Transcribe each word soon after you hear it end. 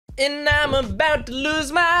And I'm about to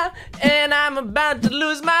lose my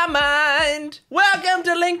mind. Welcome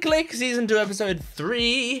to Link Click Season 2 Episode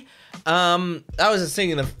 3. I was just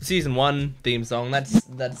singing the Season 1 theme song.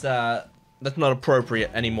 That's not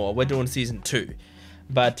appropriate anymore. We're doing Season 2.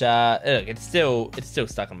 But look, it's still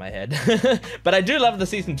stuck in my head. But I do love the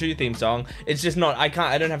Season 2 theme song. It's just not,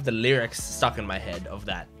 I don't have the lyrics stuck in my head of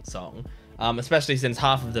that song. Especially since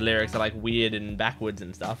half of the lyrics are like weird and backwards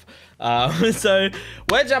and stuff. So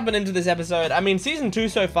we're jumping into this episode. I mean, Season 2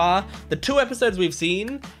 so far, the 2 episodes we've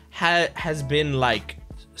seen has been like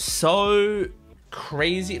so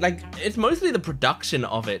crazy. Like, it's mostly the production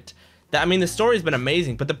of it. I mean, the story's been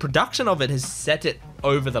amazing, but the production of it has set it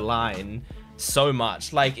over the line so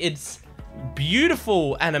much. Like, it's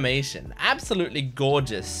beautiful animation, absolutely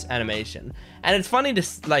gorgeous animation. And it's funny to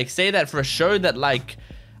like say that for a show that, like,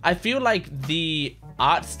 I feel like the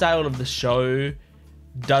art style of the show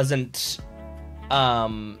doesn't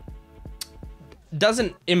imply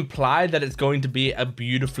that it's going to be a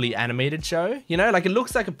beautifully animated show. You know, like, it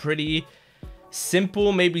looks like a pretty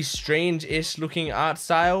simple, maybe strange-ish looking art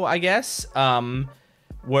style, I guess.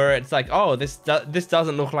 Where it's like, oh, this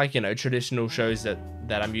doesn't look like, you know, traditional shows that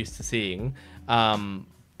I'm used to seeing.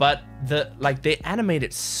 But they animate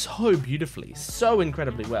it so beautifully, so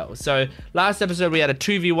incredibly well. So last episode we had a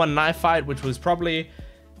 2v1 knife fight, which was probably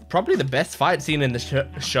the best fight scene in the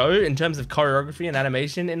show in terms of choreography and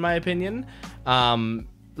animation, in my opinion.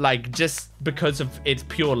 Like, just because of its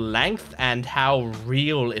pure length and how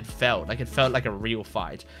real it felt. Like, it felt like a real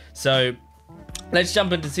fight. So let's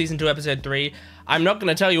jump into Season 2, Episode 3. I'm not going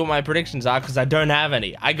to tell you what my predictions are because I don't have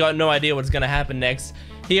any. I got no idea what's going to happen next.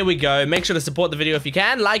 Here we go. Make sure to support the video if you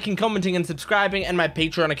can, liking, commenting, and subscribing, and my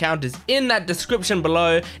Patreon account is in that description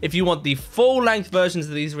below. If you want the full-length versions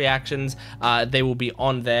of these reactions, they will be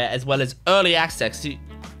on there, as well as early access.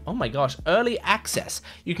 Oh my gosh, early access.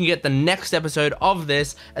 You can get the next episode of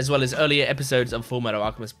this, as well as earlier episodes of Full Metal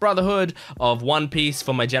Alchemist Brotherhood, of One Piece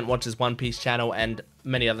for my Gent Watchers One Piece channel, and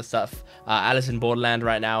many other stuff. Alice in Borderland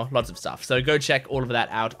right now, lots of stuff. So go check all of that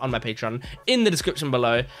out on my Patreon in the description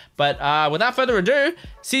below. But without further ado,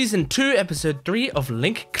 Season 2, Episode 3 of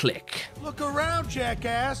Link Click. Look around,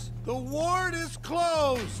 jackass. The ward is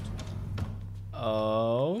closed.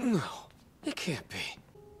 Oh. No, it can't be.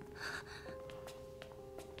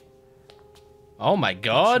 Oh my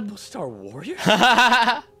god. Star Warrior?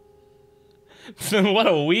 What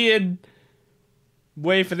a weird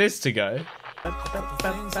way for this to go.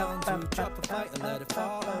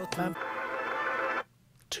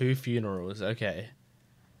 Two funerals, okay.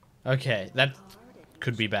 Okay, that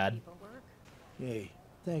could be bad. Hey,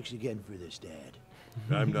 thanks again for this, Dad.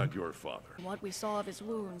 I'm not your father. From what we saw of his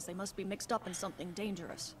wounds, they must be mixed up in something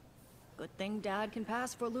dangerous. Good thing Dad can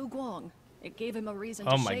pass for Lu Guang. It gave him a reason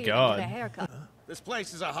to shave and get a haircut. This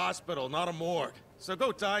place is a hospital, not a morgue. So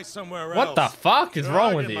go die somewhere else. What the fuck is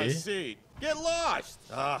wrong with you? Seat. Get lost!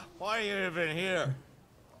 Why are you even here?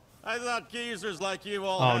 I thought geezers like you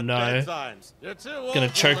all had bedtimes. You're too old. Gonna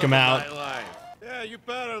choke him out. Yeah, you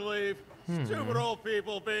better leave. Stupid old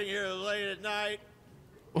people being here late at night.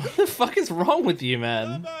 What the fuck is wrong with you, man?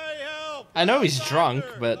 Somebody help! I know he's drunk,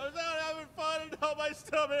 but... I'm not having fun until my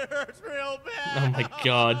stomach hurts real bad. Oh my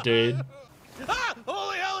god, dude. Ah!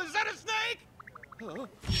 Holy hell, is that a snake?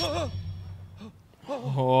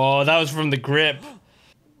 Oh, that was from the grip.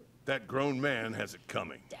 That grown man has it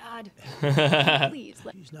coming. Dad, please.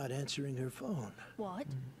 She's not answering her phone. What?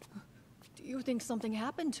 Do you think something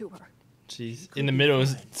happened to her? She's in the middle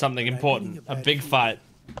of something important. A big fight.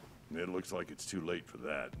 It looks like it's too late for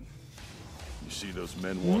that. You see those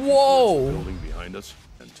men walking Whoa! towards the building behind us?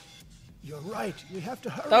 And You're right. We have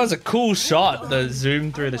to hurry. That was a cool shot, the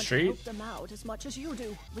zoom through the I want to street. help them out as much as you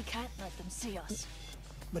do. We can't let them see us.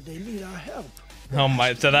 But they need our help. Oh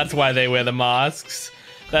my, so that's why they wear the masks.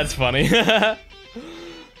 That's funny. There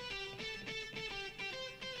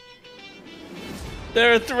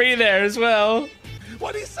are 3 there as well.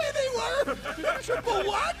 what do you say they were? Triple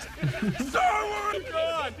what? Star Wars! Go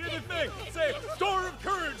on, do the thing. Say, Store of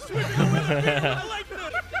Courage. I like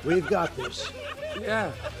this. We've got this.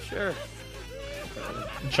 Yeah, sure.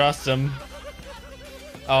 Trust him.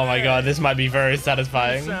 Oh my god, this might be very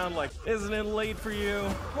satisfying. Sound like, isn't it late for you?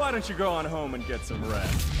 Why don't you go on home and get some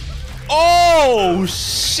rest? Oh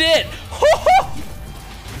shit!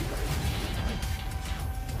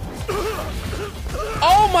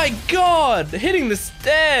 Oh my god! Hitting the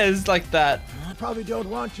stairs like that. I probably don't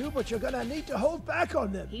want to, but you're gonna need to hold back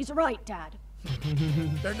on them. He's right, Dad.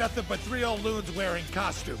 They're nothing but 3 old loons wearing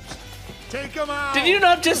costumes. Take them out! Did you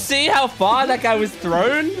not just see how far that guy was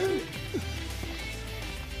thrown?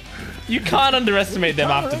 You can't underestimate them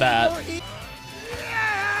after that.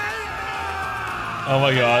 Oh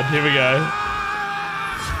my god, here we go.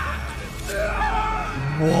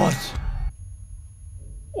 What?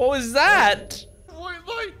 What was that? White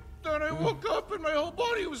light. Then I woke up and my whole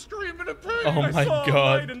body was screaming in pain. Oh my I saw a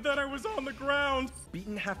god. light and then I was on the ground.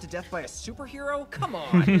 Beaten half to death by a superhero? Come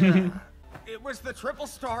on. It was the Triple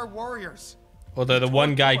Star Warriors. Although the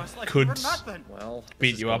one guy Us like could we were nothing. Well,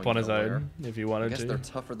 beat you up on his own if he I wanted guess they're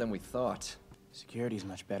to. tougher than we thought. Security's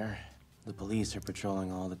much better. The police are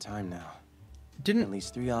patrolling all the time now. At Didn't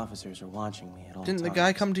least 3 officers are watching me at all didn't the times.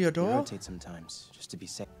 guy come to your They door? rotate sometimes, just to be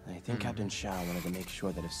safe. I think Captain Xiao wanted to make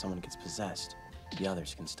sure that if someone gets possessed, the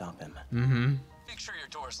others can stop him. Mm-hmm. Make sure your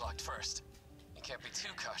door's locked first. You can't be too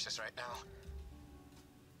cautious right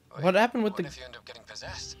now. What happened with What the if you end up getting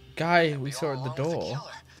possessed? guy we Be saw all at the along with the door?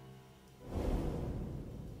 killer.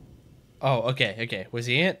 Oh, okay. Was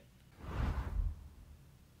he it?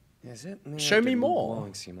 Is it? Show me more.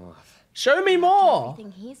 Guang seem off. Show me more.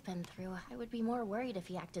 Everything he's been through, I would be more worried if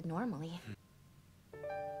he acted normally.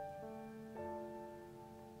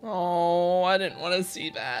 Oh, I didn't want to see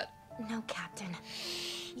that. No, Captain.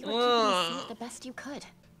 You were keeping this the best you could.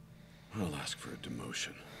 I'll ask for a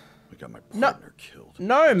demotion. I got my No. partner killed.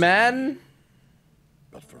 No, man.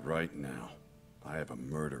 But for right now, I have a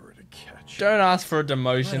murderer to catch. Don't ask for a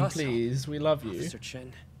demotion, also. please. We love you. Officer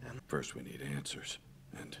Chen. First, we need answers.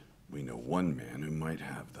 And we know one man who might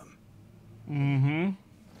have them. Mm-hmm.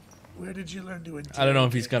 Where did you learn to interrogate? I don't know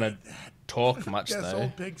if he's gonna talk much Guess though,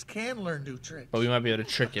 old pigs can learn new tricks. but we might be able to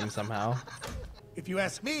trick him somehow. If you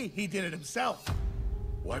ask me, he did it himself.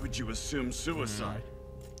 Why would you assume suicide?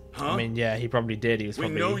 Huh? I mean, yeah, he probably did. He was we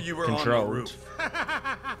probably know you were on the controlled. roof.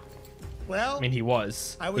 Well, I mean, he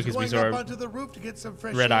was I was because we going up saw onto the roof to get some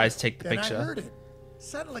fresh Red air. Eyes take the then picture. I heard it.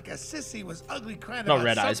 Sounded like a sissy was ugly crying not about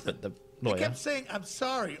Red Eyes, something. but the He lawyer. kept saying, "I'm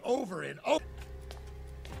sorry," over and over.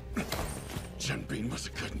 Chen Bin was a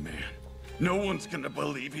good man. No one's gonna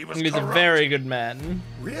believe he was He's a corrupt. very good man.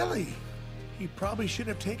 Really? He probably should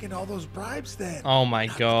have taken all those bribes then. Oh my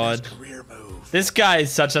Not the god. best career move. This guy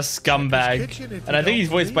is such a scumbag. Kitchen, if And I you think he's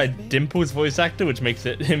don't voiced by believe me. Dimple's voice actor, which makes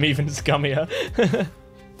it him even scummier.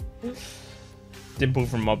 Dimple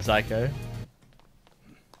from Mob Psycho.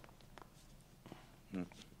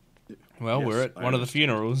 Well, Yes, we're at I one of the understand.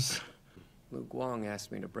 funerals. Lu Guang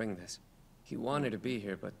asked me to bring this. He wanted to be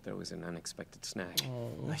here, but there was an unexpected snag.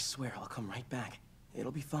 I swear I'll come right back.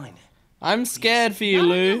 It'll be fine. I'm scared for you, Not in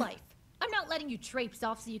your Lou. life. I'm not letting you traipse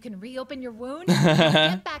off so you can reopen your wound.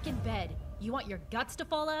 Get back in bed. You want your guts to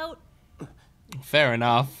fall out? Fair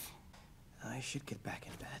enough. I should get back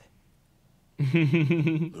in bed.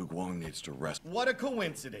 Lu Guang needs to rest. What a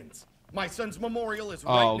coincidence. My son's memorial is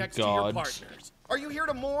Oh, right next to your God. partner's. Are you here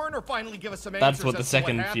to mourn or finally give us some answers? That's what the as to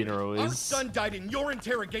second happened? funeral Our is. son died in your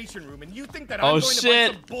interrogation room, and you think that Oh, I'm going shit. to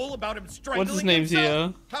buy some bull about him strangling What's his name's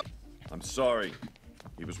himself? here? I'm sorry.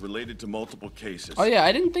 He was related to multiple cases. Oh yeah,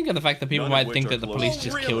 I didn't think of the fact that people None of might which think are that the close. police Oh,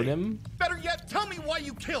 just really? killed him. Better yet, tell me why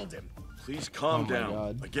you killed him. Please calm Oh my down.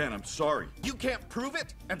 God. Again, I'm sorry. You can't prove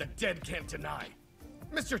it, and the dead can't deny.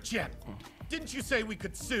 Mr. Chen, didn't you say we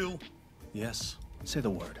could sue? Yes. Say the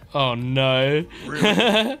word. Oh no.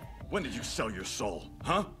 Really? When did you sell your soul?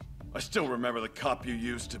 Huh? I still remember the cop you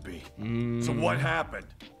used to be. So what happened?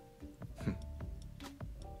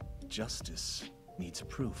 Justice needs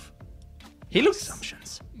proof. He looks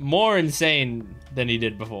Assumptions. more insane than he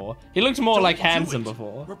did before. He looked more Don't like do handsome it.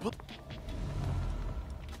 before.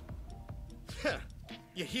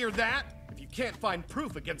 You hear that? If you can't find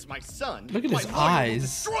proof against my son, Look at my his lawyer will eyes.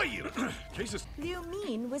 destroy you. Cases. Liu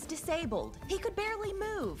Min was disabled. He could barely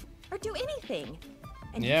move or do anything.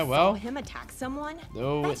 And Yeah, you well, saw him attack someone?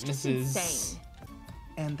 no That's just witnesses. insane.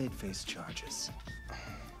 And they'd face charges.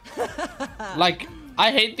 Like,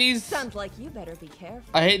 I hate these. Sounds like you better be careful.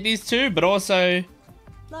 I hate these two, but also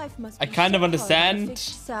Life must I be kind so of hard with a understand.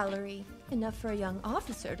 fixed salary, enough for a young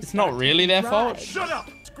officer to It's not start really their taking fault. bribes. Shut up!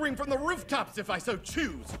 Scream from the rooftops if I so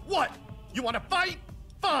choose. What? You want to fight?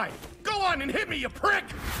 Fine. Go on and hit me, you prick!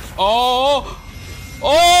 Oh!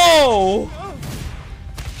 Oh!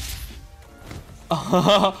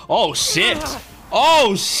 Oh shit!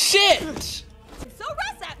 Oh shit! So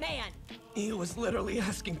arrest that man! He was literally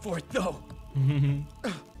asking for it, though.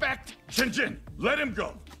 Back to Qian Jin, let him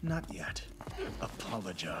go. Not yet.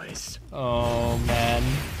 Apologize. Oh man!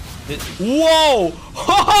 Whoa!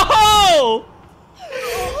 Ho!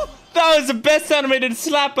 That was the best animated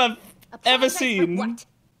slap I've ever Apologize for seen. what?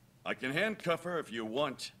 I can handcuff her if you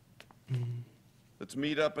want. Let's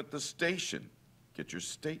meet up at the station. Get your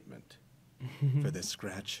statement. For this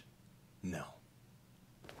scratch? No.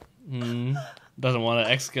 Doesn't want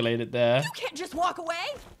to escalate it there. You can't just walk away!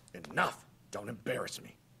 Enough. Don't embarrass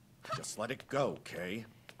me. Just let it go, okay?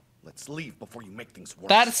 Let's leave before you make things worse.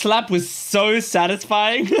 That slap was so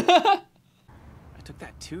satisfying. I took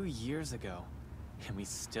that 2 years ago, and we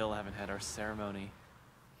still haven't had our ceremony.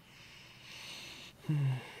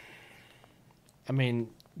 I mean,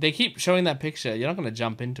 they keep showing that picture. You're not going to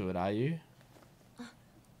jump into it, are you?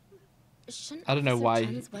 I don't know why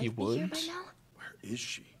he would. Where is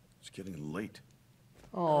she? It's getting late.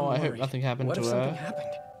 Oh, I hope nothing happened what to if her. something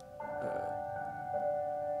happened?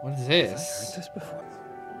 What is Have I this? heard this before?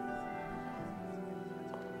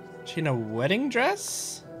 She in a wedding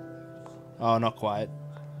dress? Oh, not quite.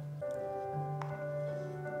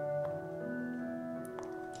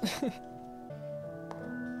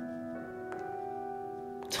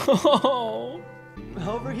 Oh.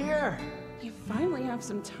 Over here. You finally have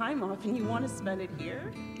some time off and you want to spend it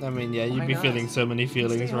here? I mean, yeah, you'd Why be not? feeling so many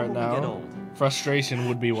feelings Stay home right when we get now. old. Frustration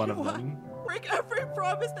would be one of them. Break every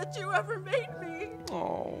promise that you ever made me.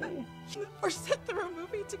 Oh. Or sit through a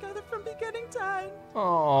movie together from beginning to end.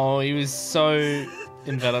 Oh, he was so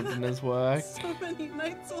enveloped in his work. So many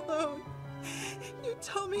nights alone. You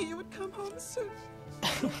told me you would come home soon.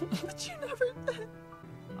 But you never did.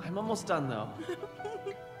 I'm almost done, though.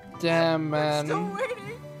 Damn, I'm still man.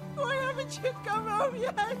 waiting. Why haven't you come home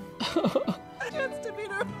yet? A chance to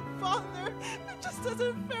meet her father. It just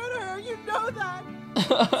isn't fair to her. You know that.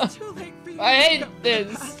 It's too late for you. I to hate go to the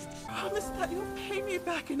this. past. Promise that you'll pay me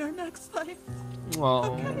back in our next life.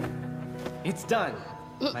 Oh. Okay. It's done,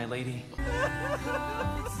 my lady.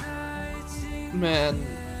 Man.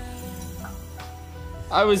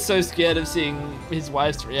 I was so scared of seeing his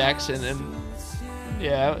wife's reaction, and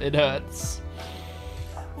yeah, it hurts.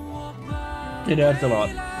 It hurts a lot.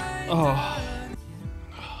 Oh.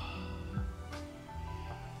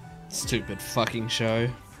 Stupid fucking show.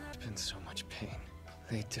 There's been so much pain.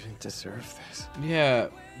 They didn't deserve this. Yeah,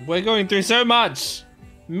 we're going through so much.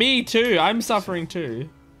 Me too. I'm suffering too.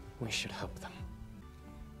 We should help them.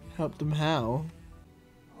 Help them how?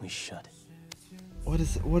 We should.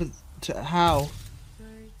 How?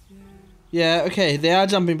 Yeah, okay, they are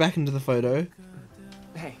jumping back into the photo.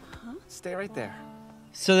 Hey, stay right there.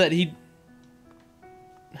 So that he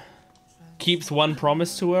keeps one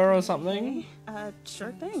promise to her or something?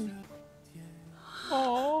 Sure thing.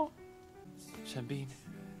 Aww. Shanbin,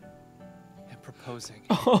 I'm proposing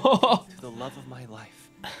to the love of my life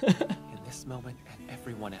in this moment and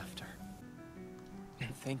everyone after.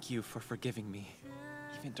 And thank you for forgiving me,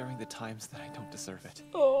 even during the times that I don't deserve it.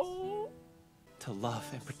 Oh. To love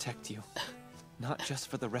and protect you, not just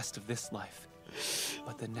for the rest of this life,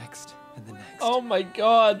 but the next and the next. Oh my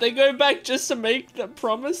god, they go back just to make that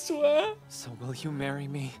promise to her? So will you marry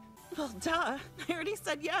me? Well, duh. I already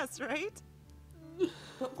said yes, right?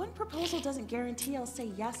 But one proposal doesn't guarantee I'll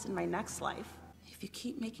say yes in my next life. If you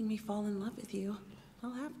keep making me fall in love with you,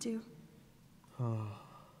 I'll have to.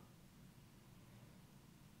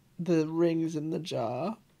 The ring's in the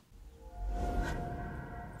jar.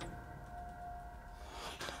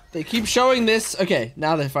 They keep showing this. Okay,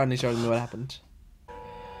 now they're finally showing me what happened.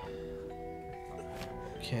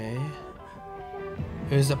 Okay.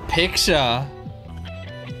 Here's a picture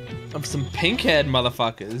of some pink-haired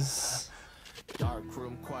motherfuckers.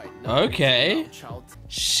 Okay.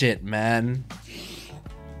 Shit, man.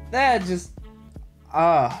 They're just...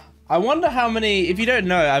 I wonder how many... If you don't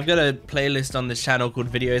know, I've got a playlist on this channel called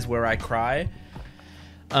Videos Where I Cry.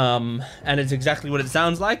 And it's exactly what it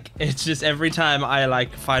sounds like. It's just every time I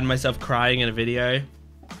like find myself crying in a video,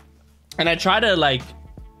 and I try to like,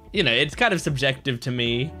 you know, it's kind of subjective to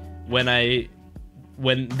me when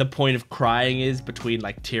the point of crying is between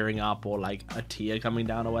like tearing up or like a tear coming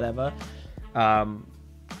down or whatever.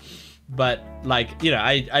 But like, you know,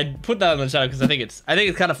 I put that on the channel because I think it's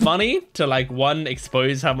kind of funny to like, one,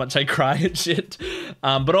 expose how much I cry and shit,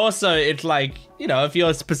 but also it's like, you know, if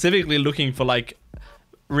you're specifically looking for like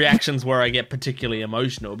reactions where I get particularly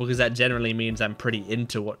emotional, because that generally means I'm pretty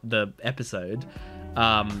into what the episode,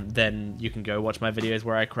 then you can go watch my Videos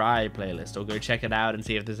Where I Cry playlist, or go check it out and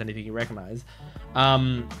see if there's anything you recognize.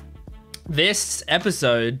 This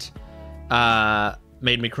episode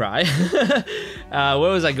made me cry. Where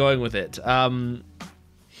was I going with it? I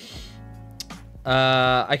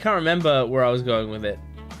can't remember where I was going with it.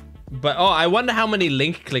 But, oh, I wonder how many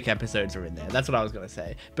link click episodes are in there. That's what I was going to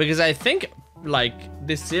say. Because I think, like,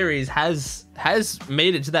 this series has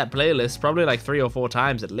made it to that playlist probably like 3 or 4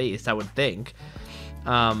 times at least, I would think.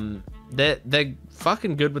 They're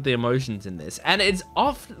fucking good with the emotions in this. And it's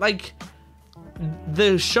off, like,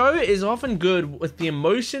 the show is often good with the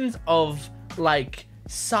emotions of, like,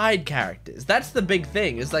 side characters. That's the big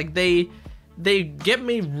thing. It's like they get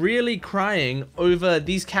me really crying over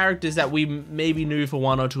these characters that we maybe knew for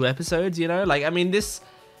 1 or 2 episodes, you know? Like, I mean, this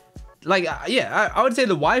like, yeah, I would say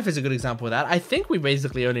the wife is a good example of that. I think we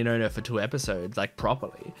basically only known her for 2 episodes, like,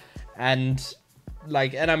 properly. And,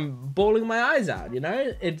 like, and I'm bawling my eyes out, you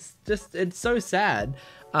know? It's just, it's so sad.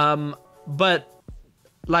 But,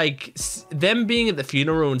 like, them being at the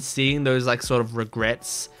funeral and seeing those, like, sort of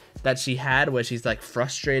regrets that she had, where she's, like,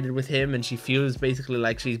 frustrated with him and she feels basically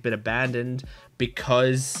like she's been abandoned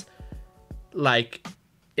because, like,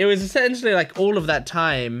 it was essentially, like, all of that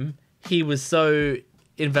time he was so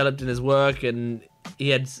enveloped in his work and he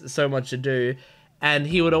had so much to do, and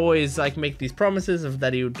he would always, like, make these promises of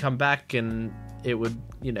that he would come back and it would,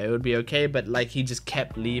 you know, it would be okay, but, like, he just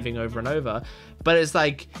kept leaving over and over. But it's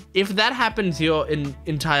like, if that happens your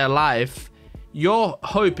entire life, your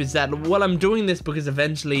hope is that, well, I'm doing this because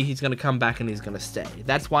eventually he's going to come back and he's going to stay.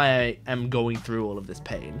 That's why I am going through all of this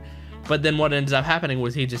pain. But then what ended up happening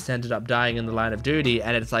was he just ended up dying in the line of duty,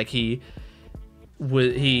 and it's like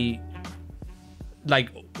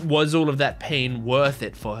was all of that pain worth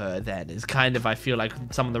it for her then? Is kind of, I feel like,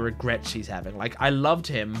 some of the regrets she's having. Like, I loved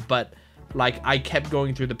him, but, like, I kept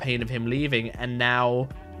going through the pain of him leaving, and now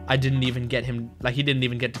I didn't even get him, like, he didn't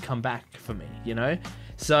even get to come back for me, you know?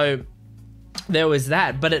 So there was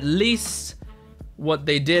that, but at least what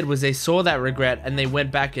they did was they saw that regret and they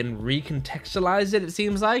went back and recontextualized it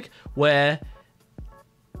seems like, where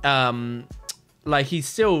like, he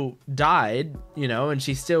still died, you know, and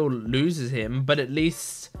she still loses him, but at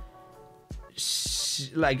least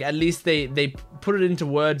at least they put it into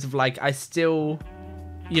words of, like, I still,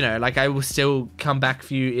 you know, like, I will still come back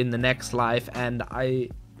for you in the next life, and I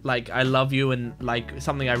love you, and, like,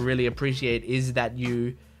 something I really appreciate is that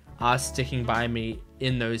you are sticking by me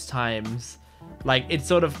in those times. Like, it's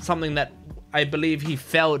sort of something that I believe he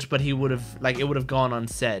felt, but he would have, like, it would have gone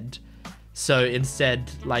unsaid. So instead,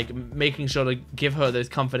 like, making sure to give her those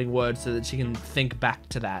comforting words so that she can think back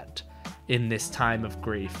to that in this time of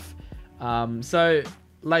grief. So,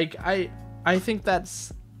 like, I think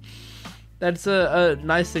that's a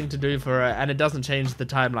nice thing to do for her, and it doesn't change the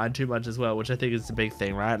timeline too much as well, which I think is the big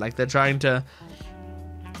thing, right? Like, they're trying to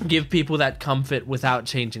give people that comfort without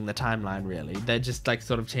changing the timeline, really. They're just, like,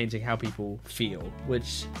 sort of changing how people feel,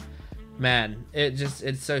 which, man,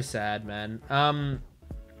 it's so sad, man.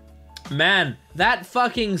 Man, that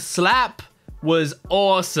fucking slap was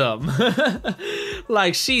awesome.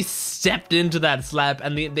 Like, she stepped into that slap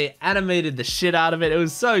and they animated the shit out of it. It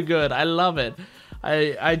was so good. I love it.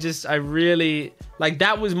 I really, like,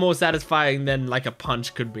 that was more satisfying than, like, a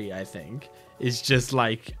punch could be, I think. It's just,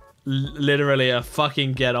 like, literally a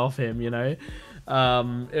fucking get off him, you know?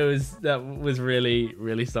 That was really,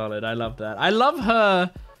 really solid. I love that. I love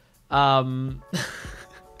her,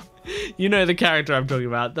 you know the character I'm talking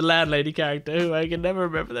about, the landlady character who I can never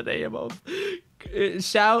remember the name of.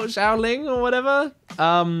 Qiao Ling or whatever.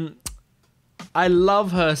 I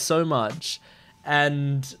love her so much,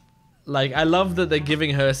 and, like, I love that they're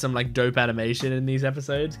giving her some, like, dope animation in these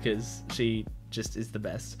episodes, because she just is the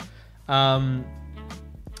best. But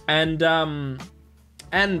something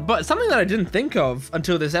that I didn't think of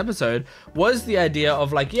until this episode was the idea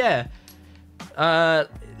of, like, yeah,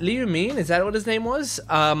 Liu Min, is that what his name was?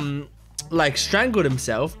 Like, strangled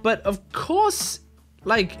himself, but of course,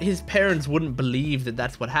 like, his parents wouldn't believe that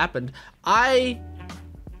that's what happened. I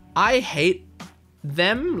hate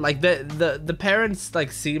them. Like, the parents,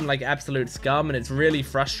 like, seem like absolute scum, and it's really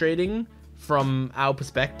frustrating from our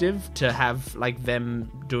perspective to have, like, them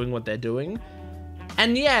doing what they're doing.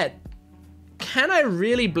 And yet, can I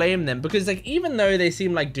really blame them? Because, like, even though they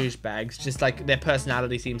seem like douchebags, just, like, their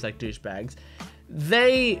personality seems like douchebags,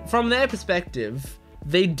 they, from their perspective,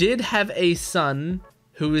 they did have a son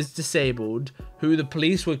who is disabled, who the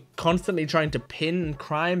police were constantly trying to pin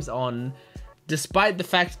crimes on, despite the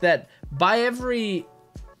fact that by every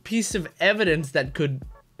piece of evidence that could,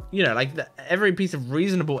 you know, like, every piece of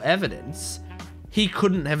reasonable evidence, he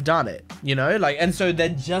couldn't have done it, you know? Like, and so they're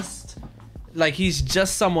just, like, he's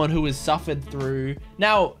just someone who has suffered through.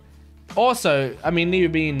 Now, also, I mean, Liu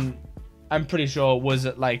Bin, I'm pretty sure, was,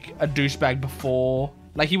 like, a douchebag before.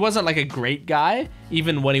 Like, he wasn't, like, a great guy,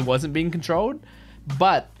 even when he wasn't being controlled.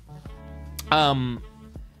 But,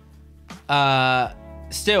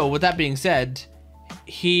 still, with that being said,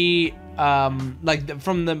 he, like,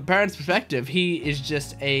 from the parents' perspective, he is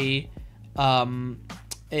just a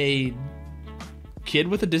kid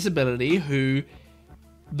with a disability who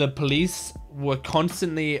the police were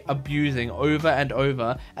constantly abusing over and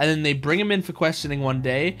over, and then they bring him in for questioning one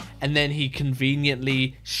day, and then he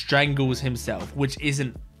conveniently strangles himself, which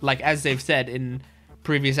isn't, like, as they've said in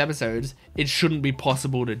previous episodes, it shouldn't be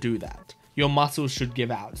possible to do that. Your muscles should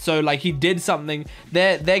give out. So, like, he did something.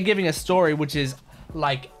 They're giving a story which is,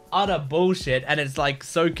 like, utter bullshit, and it's like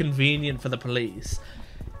so convenient for the police.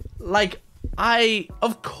 Like,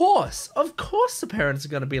 of course the parents are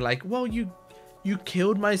gonna be like, well, you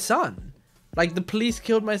killed my son. Like, the police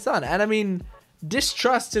killed my son. And I mean,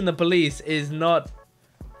 distrust in the police is not,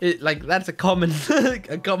 like, that's a common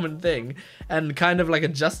a common thing, and kind of like a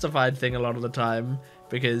justified thing a lot of the time,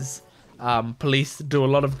 because police do a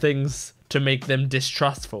lot of things to make them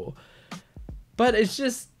distrustful. But it's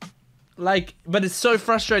just like, but it's so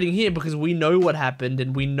frustrating here because we know what happened,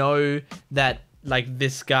 and we know that like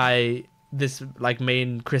this guy, this like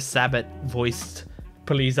main Chris Sabat voiced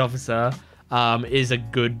police officer is a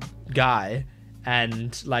good guy,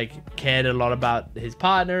 and like cared a lot about his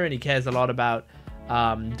partner, and he cares a lot about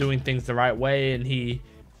doing things the right way, and he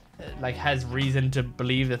like has reason to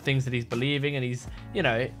believe the things that he's believing, and he's, you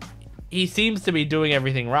know, he seems to be doing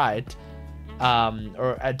everything right,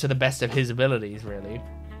 or to the best of his abilities, really.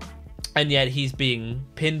 And yet he's being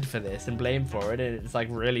pinned for this and blamed for it, and it's like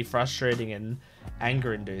really frustrating and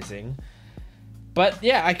anger-inducing. But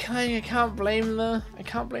yeah, I can't blame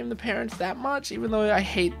the parents that much, even though I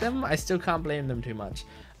hate them. I still can't blame them too much.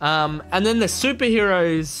 And then the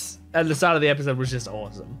superheroes at the start of the episode was just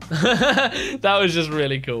awesome. That was just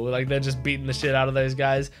really cool. Like, they're just beating the shit out of those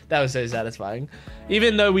guys. That was so satisfying.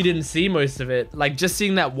 Even though we didn't see most of it, like, just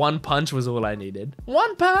seeing that one punch was all I needed.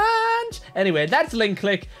 One punch! Anyway, that's Ling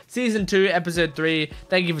Click, Season 2, Episode 3.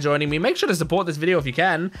 Thank you for joining me. Make sure to support this video if you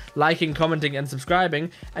can, liking, commenting, and subscribing.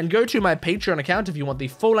 And go to my Patreon account if you want the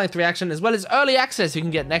full-length reaction, as well as early access. You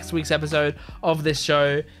can get next week's episode of this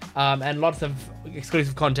show, and lots of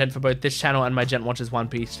exclusive content for both this channel and my Gent Watches One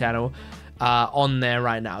Piece channel on there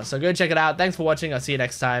right now. So go check it out. Thanks for watching. I'll see you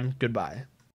next time. Goodbye.